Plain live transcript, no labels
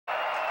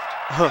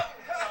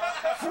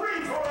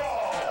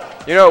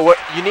You know what?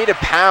 You need a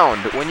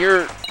pound when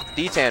you're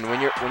D10.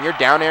 When you're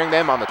down airing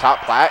them on the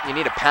top plat, you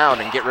need a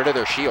pound and get rid of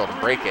their shield and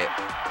break it.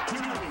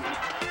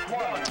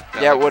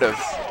 Yeah, it would have.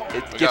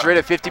 It gets rid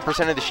of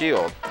 50% of the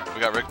shield.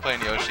 We got Rick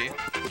playing Yoshi.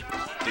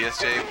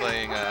 DSJ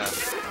playing.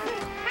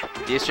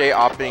 DSJ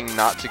opting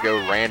not to go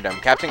random.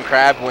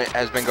 CaptainCrab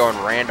has been going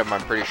random,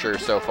 I'm pretty sure,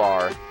 so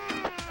far.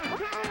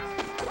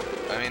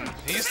 I mean,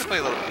 he used to play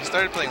a little. He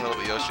started playing a little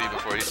bit Yoshi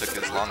before he took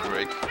his long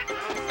break,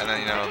 and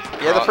then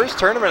Yeah, the first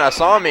tournament I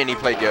saw him in, he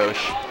played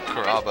Yoshi.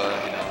 Karaba,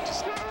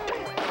 just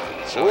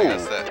showing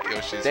us that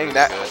Yoshi's dang,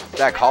 really good.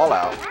 that call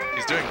out.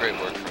 He's doing great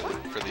work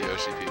for the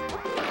Yoshi people.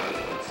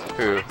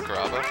 Who?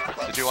 Karaba.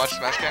 Did you watch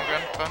Smash Cam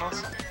Grand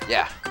Finals?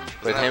 Yeah.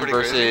 With him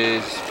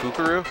versus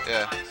Fukuru?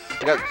 Yeah.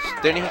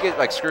 Didn't he get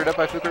like screwed up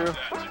by Fukuru?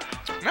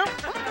 No.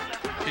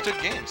 He took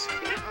games.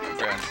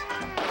 Grands.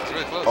 It's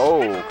really close.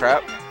 Oh,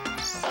 crap.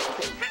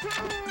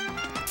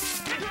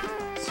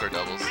 It's for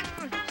doubles.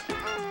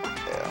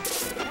 Yeah.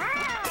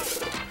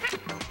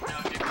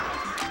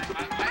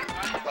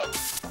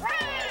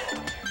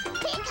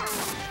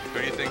 Who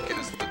do you think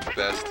is the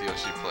best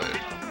Yoshi player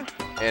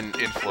in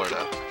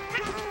Florida?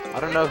 I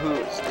don't know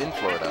who's in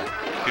Florida.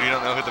 You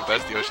don't know who the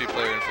best Yoshi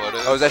player in Florida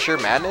is? Oh, is that Sure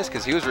Madness?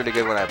 Because he was really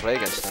good when I played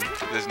against him.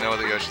 There's no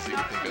other Yoshis you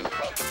can think of.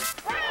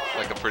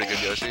 Like a pretty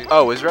good Yoshi?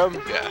 Oh, Wizrobe?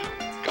 Yeah,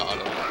 got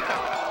him.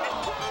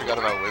 Forgot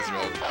about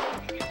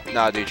Wizrobe.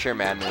 Nah, dude, Sure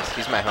Madness.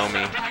 He's my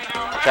homie.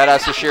 Shout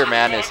out to Sure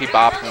Madness. He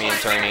bopped me in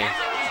tourney.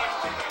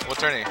 What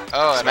tourney?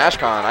 Oh,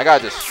 SmashCon. I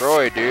got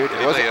destroyed, dude. Did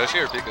he play Yoshi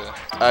or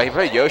Pika? He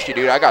played Yoshi,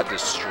 dude. I got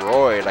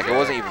destroyed. Like, it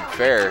wasn't even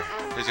fair.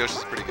 His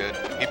Yoshi's pretty good.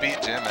 He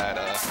beat Jim at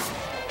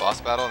Boss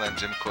Battle, and then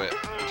Jim quit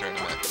the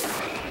tournament.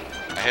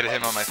 I hit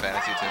him on my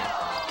fantasy team.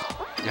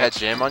 You had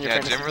Jim on your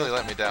fantasy team? Yeah, Jim really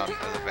let me down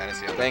as a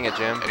fantasy owner. Dang it,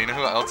 Jim. And you know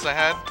who else I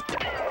had?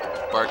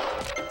 Bark.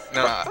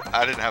 No,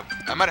 I didn't have.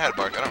 I might have had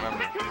Bark. I don't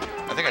remember.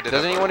 I think I did.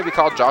 Doesn't he want to be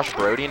called Josh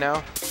Brody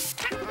now?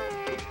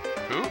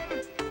 Who?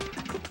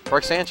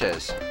 Bark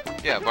Sanchez.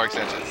 Yeah, Bark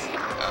Sanchez.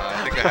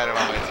 I think I had him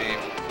on my team.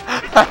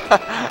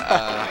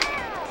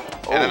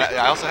 And then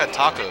I also had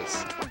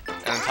Tacos.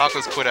 And then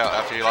Tacos quit out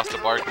after he lost to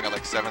Bark and got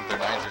like 7th or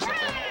 9th or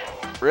something.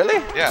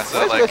 Really? Yeah,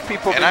 so like,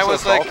 people and I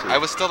was I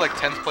was still like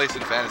 10th place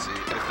in fantasy.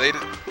 And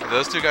if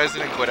those two guys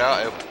didn't quit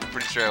out, I'm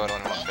pretty sure I would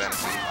have won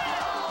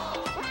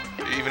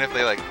fantasy. Even if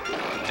they like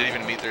didn't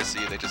even meet their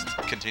seed, they just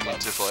continued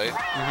to play.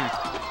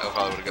 I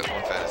probably would have got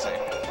one fantasy.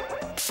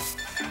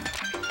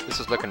 This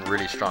is looking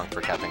really strong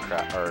for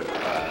CaptainCrab, or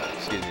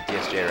excuse me,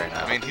 DSJ right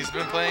now. I mean, he's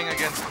been playing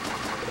against.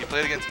 He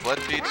played against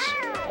Blood Peach.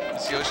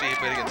 Yoshi. He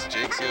played against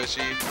Jake's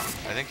Yoshi.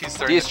 I think he's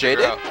starting to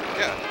figure out.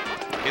 Yeah,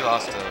 he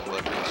lost to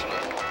Blood Peach, but.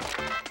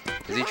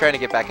 Is he trying to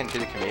get back into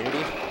the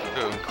community?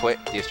 Who? And quit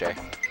DSJ.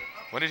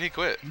 When did he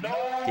quit?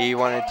 He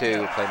wanted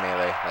to play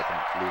Melee like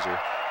a loser.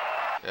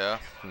 Yeah.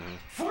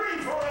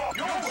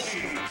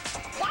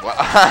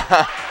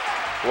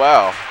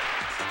 Well,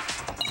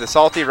 the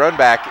salty run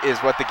back is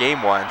what the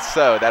game wants,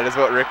 so that is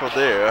what Rick will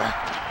do.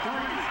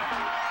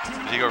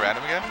 Did he go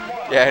random again?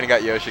 Yeah, and he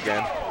got Yoshi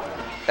again.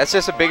 That's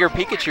just a bigger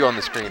Pikachu on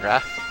the screen,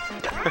 Raph.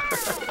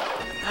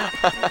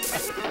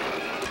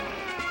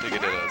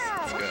 Pikachu,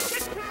 let's go.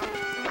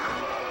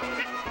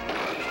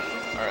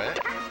 Alright.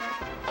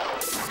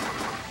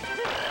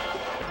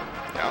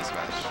 Down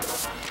smash.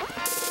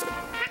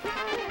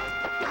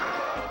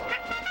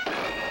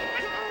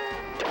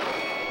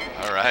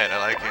 Alright, I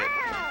like it.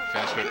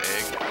 Finish with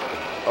egg.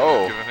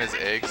 Oh. Give him his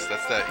eggs.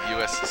 That's that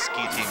US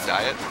ski team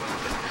diet.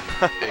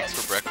 Eggs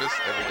for breakfast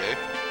every day.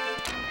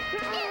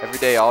 Every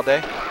day, all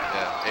day?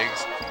 Yeah,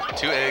 eggs.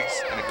 2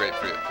 eggs and a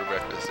grapefruit for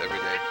breakfast every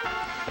day.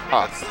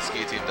 Huh. That's the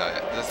ski team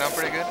diet. Does that sound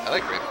pretty good? I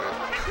like grapefruit.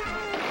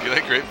 You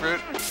like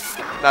grapefruit?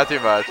 Not too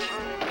much.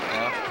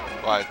 No?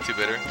 Why? Too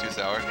bitter? Too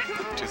sour?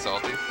 Too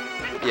salty?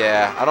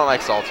 Yeah, I don't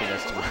like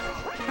saltiness too much.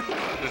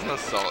 There's no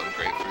salt in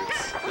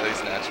grapefruits, at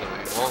least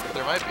naturally. Well,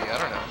 there might be. I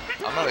don't know.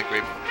 I'm not a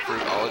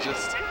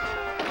grapefruitologist.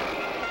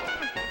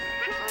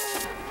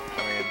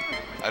 I mean,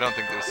 I don't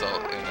think there's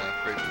salt in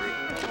grapefruit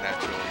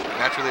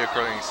naturally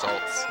occurring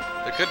salts.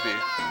 There could be.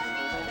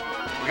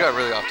 We got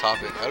really off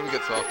topic. How did we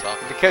get so off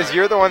topic? Because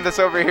you're the one that's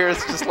over here.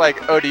 It's just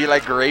like, oh, do you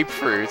like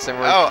grapefruits? And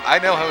we're I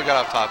know how we got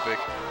off topic.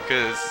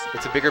 Because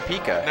it's a bigger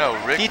Pika. No,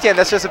 Rick. D10,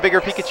 that's just a bigger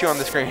Pikachu on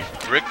the screen.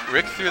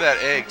 Rick threw that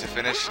egg to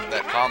finish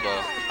that combo,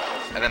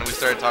 and then we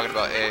started talking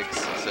about eggs.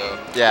 So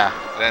yeah.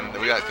 Then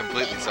we got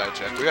completely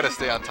sidetracked. We got to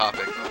stay on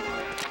topic.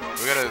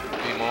 We got to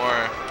be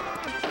more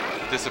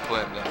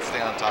disciplined and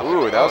stay on topic.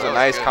 Ooh, that was a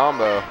nice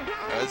combo.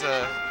 That was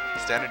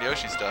standard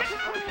Yoshi stuff.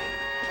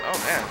 Oh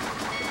man.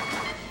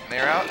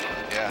 Nair out?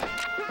 Yeah.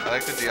 I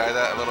like to DI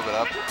that a little bit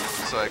up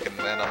so I can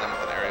land on them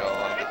with an aerial a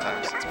lot of the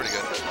times. It's pretty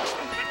good.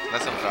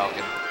 Unless I'm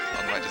Falcon.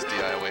 I might just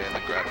DI away and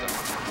then grab them.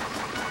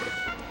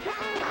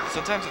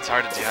 Sometimes it's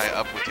hard to DI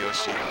up with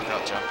Yoshi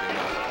without jumping.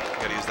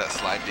 You gotta use that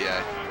slide DI. You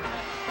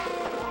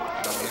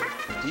know what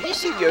I mean? Do you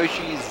see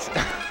Yoshi's...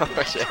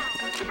 oh, shit.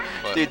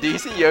 Dude, do you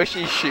see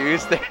Yoshi's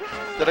shoes?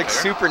 They're like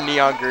super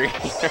neon green.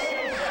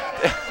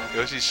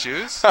 Yoshi's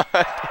shoes?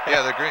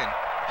 Yeah, they're green.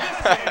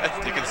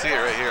 You can see it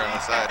right here on the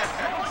side.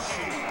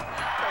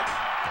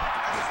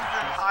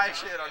 High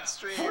shit on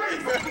stream.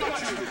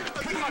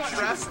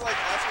 Dress like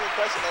asked me a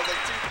question. I was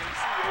like, dude, can you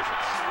see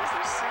Yoshi's shoes?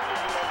 They're super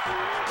good.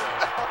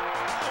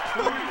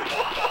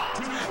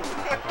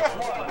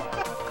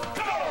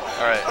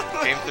 Alright,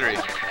 game 3.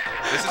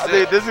 This is Dude,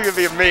 it. this is gonna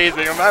be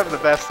amazing. I'm having the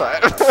best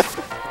time.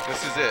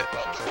 This is it.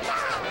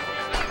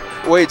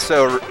 Wait,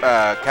 so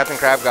Captain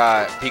Crab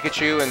got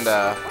Pikachu in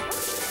the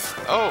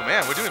Oh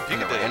man, we're doing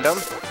Pika random?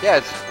 Dittos. Yeah,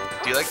 it's,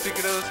 Do you like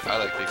Pikados? I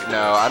like Pikados.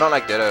 no, I don't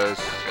like Dittos.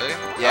 Really?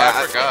 Yeah,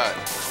 Oh, I forgot.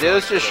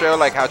 Dittos just show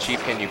like how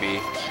cheap can you be.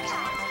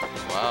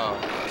 Wow.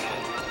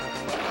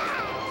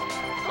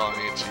 Calling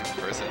me a cheap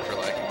person for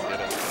liking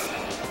Dittos.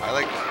 I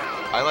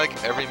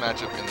like every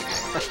matchup in the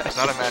game. It's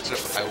not a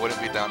matchup I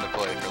wouldn't be down to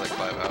play for like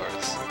 5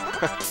 hours.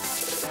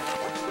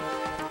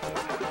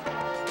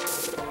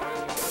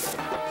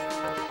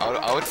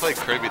 I would play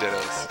Kirby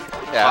Dittos.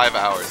 Yeah. 5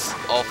 hours.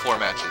 All 4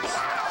 matches.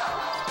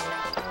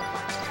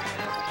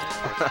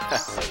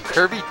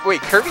 Kirby,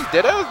 wait, Kirby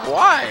Dittos?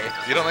 Why?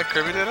 You don't like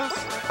Kirby Dittos?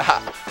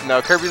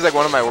 No, Kirby's like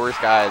one of my worst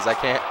guys. I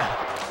can't.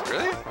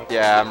 Really?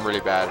 Yeah, I'm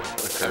really bad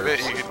with I Kirby. bet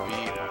you could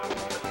beat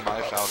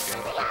my Falcon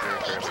if you're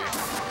a Kirby.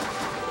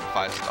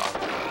 5 stock.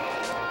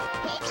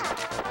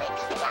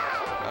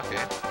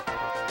 Okay.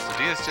 So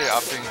DSJ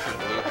opting for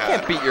blue I hat.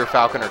 can't beat your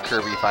Falcon or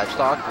Kirby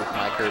 5-stock with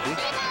my Kirby.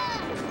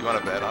 You want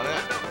to bet on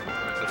it?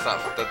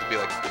 That'd be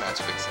like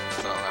match fixing.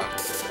 It's not allowed.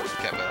 You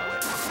can't bet on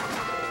it.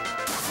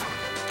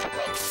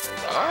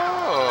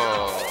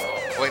 Oh!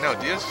 Wait, no,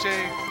 DSJ.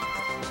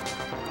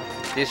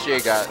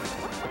 DSJ got.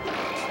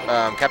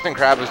 Captain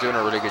Crab was doing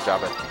a really good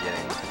job at the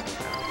beginning.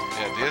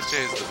 Yeah, DSJ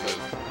is the move.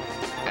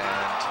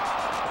 And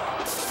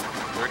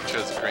Rick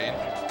chose green.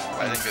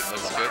 I think it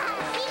looks good.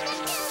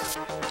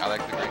 I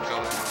like the green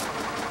color.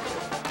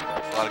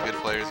 A lot of good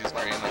players use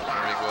green, like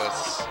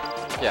Mariguas.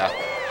 Yeah.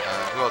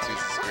 Who else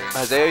uses green?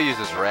 Isaiah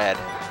uses red.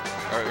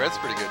 Alright, red's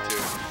pretty good too.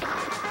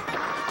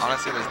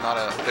 Honestly, there's not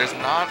a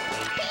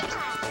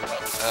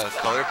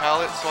color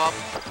palette swap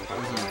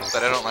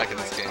that I don't like in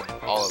this game.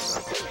 All of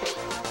them.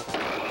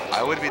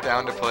 I would be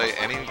down to play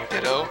any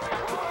Ditto,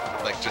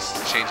 like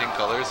just changing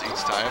colors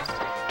each time,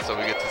 so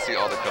we get to see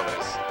all the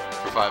colors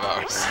for 5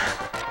 hours.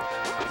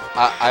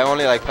 I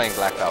only like playing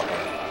Black Falcon.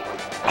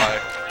 Why?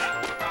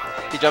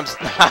 He jumps.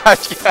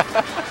 That's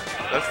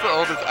the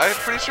oldest. I'm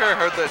pretty sure I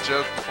heard that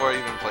joke before I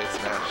even played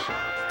Smash.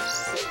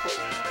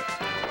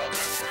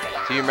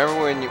 Do you remember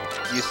when you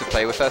used to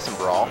play with us in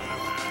Brawl?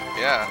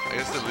 Yeah, I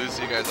used to lose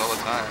to you guys all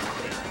the time.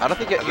 I don't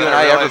think you then and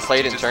I ever realized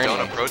played you in just don't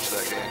tournament. approach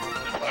that game.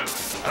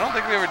 I don't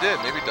think we ever did.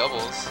 Maybe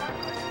doubles.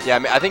 Yeah, I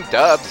mean, I think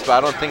dubs, but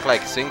I don't think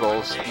like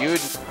singles.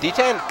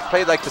 D10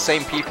 played like the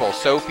same people: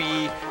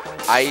 Sophie,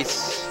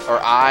 Ice, or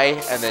I,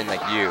 and then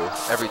like you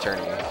every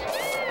tournament.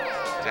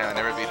 Damn, I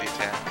never beat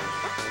D10.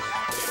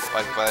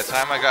 Like by the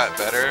time I got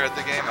better at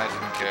the game, I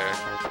didn't care.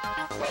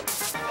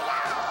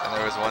 And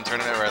there was one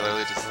tournament where I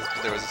literally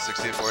there was a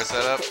 64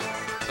 setup, so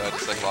I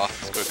just like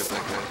lost as quick as I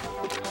could.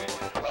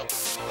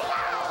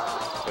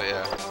 But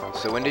yeah.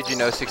 So when did you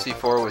know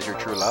 64 was your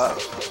true love?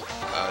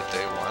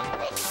 Day 1.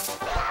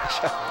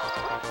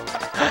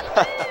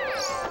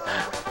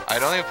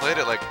 I'd only played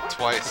it like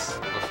twice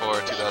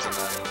before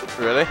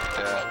 2009. Really?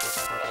 Yeah.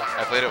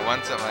 I played it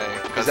once at my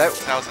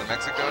cousin's house in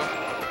Mexico,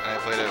 and I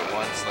played it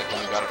once like when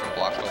we got it from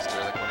Blockbuster,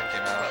 like when it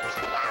came out.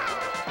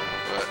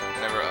 But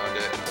never owned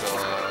it until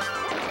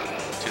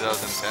 2010. I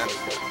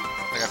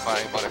think I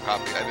finally bought a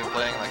copy. I've been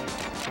playing like,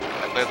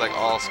 I played like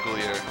all school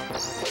year.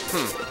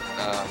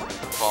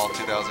 Fall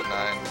 2009,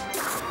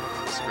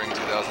 spring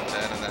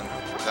 2010, and then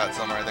that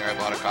summer I think I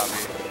bought a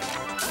copy.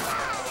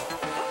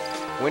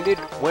 When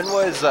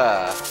was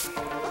the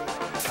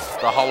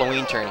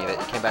Halloween tourney that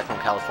you came back from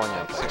California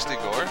and played? 60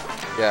 Gore?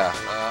 Yeah.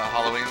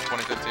 Halloween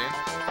 2015.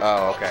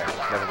 Oh, okay.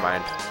 Never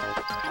mind.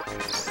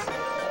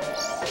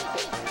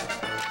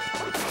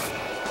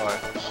 Why?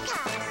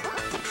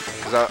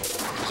 Because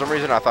for some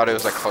reason I thought it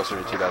was like closer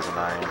to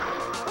 2009.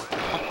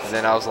 And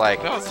then I was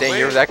like, No, dang,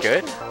 you were that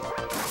good?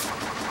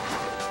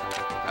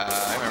 I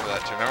remember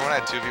that too. Remember when I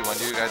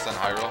 2v1'd you guys on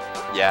Hyrule?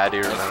 Yeah, I do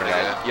remember pretty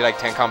that. good. You like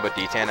 10 combo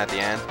D10 at the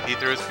end? He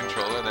threw his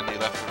controller and then he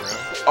left the room.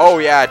 Oh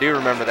yeah, I do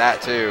remember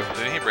that too.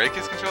 Didn't he break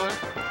his controller?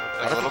 Like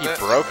I don't think he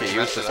broke it, he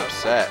was just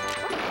upset.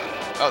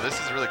 Oh, this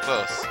is really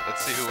close.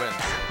 Let's see who wins.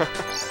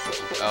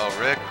 Oh,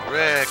 Rick.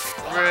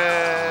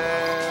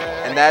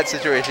 In that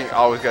situation, you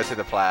always go to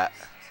the plat.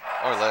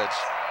 Or ledge.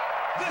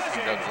 You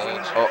can go to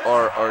ledge.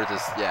 Or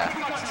just, yeah.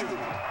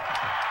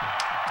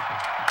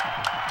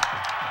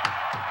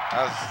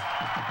 That was...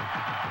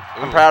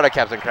 I'm proud of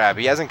Captain Crab.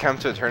 He hasn't come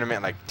to a tournament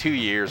in like 2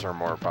 years or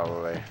more,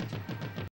 probably.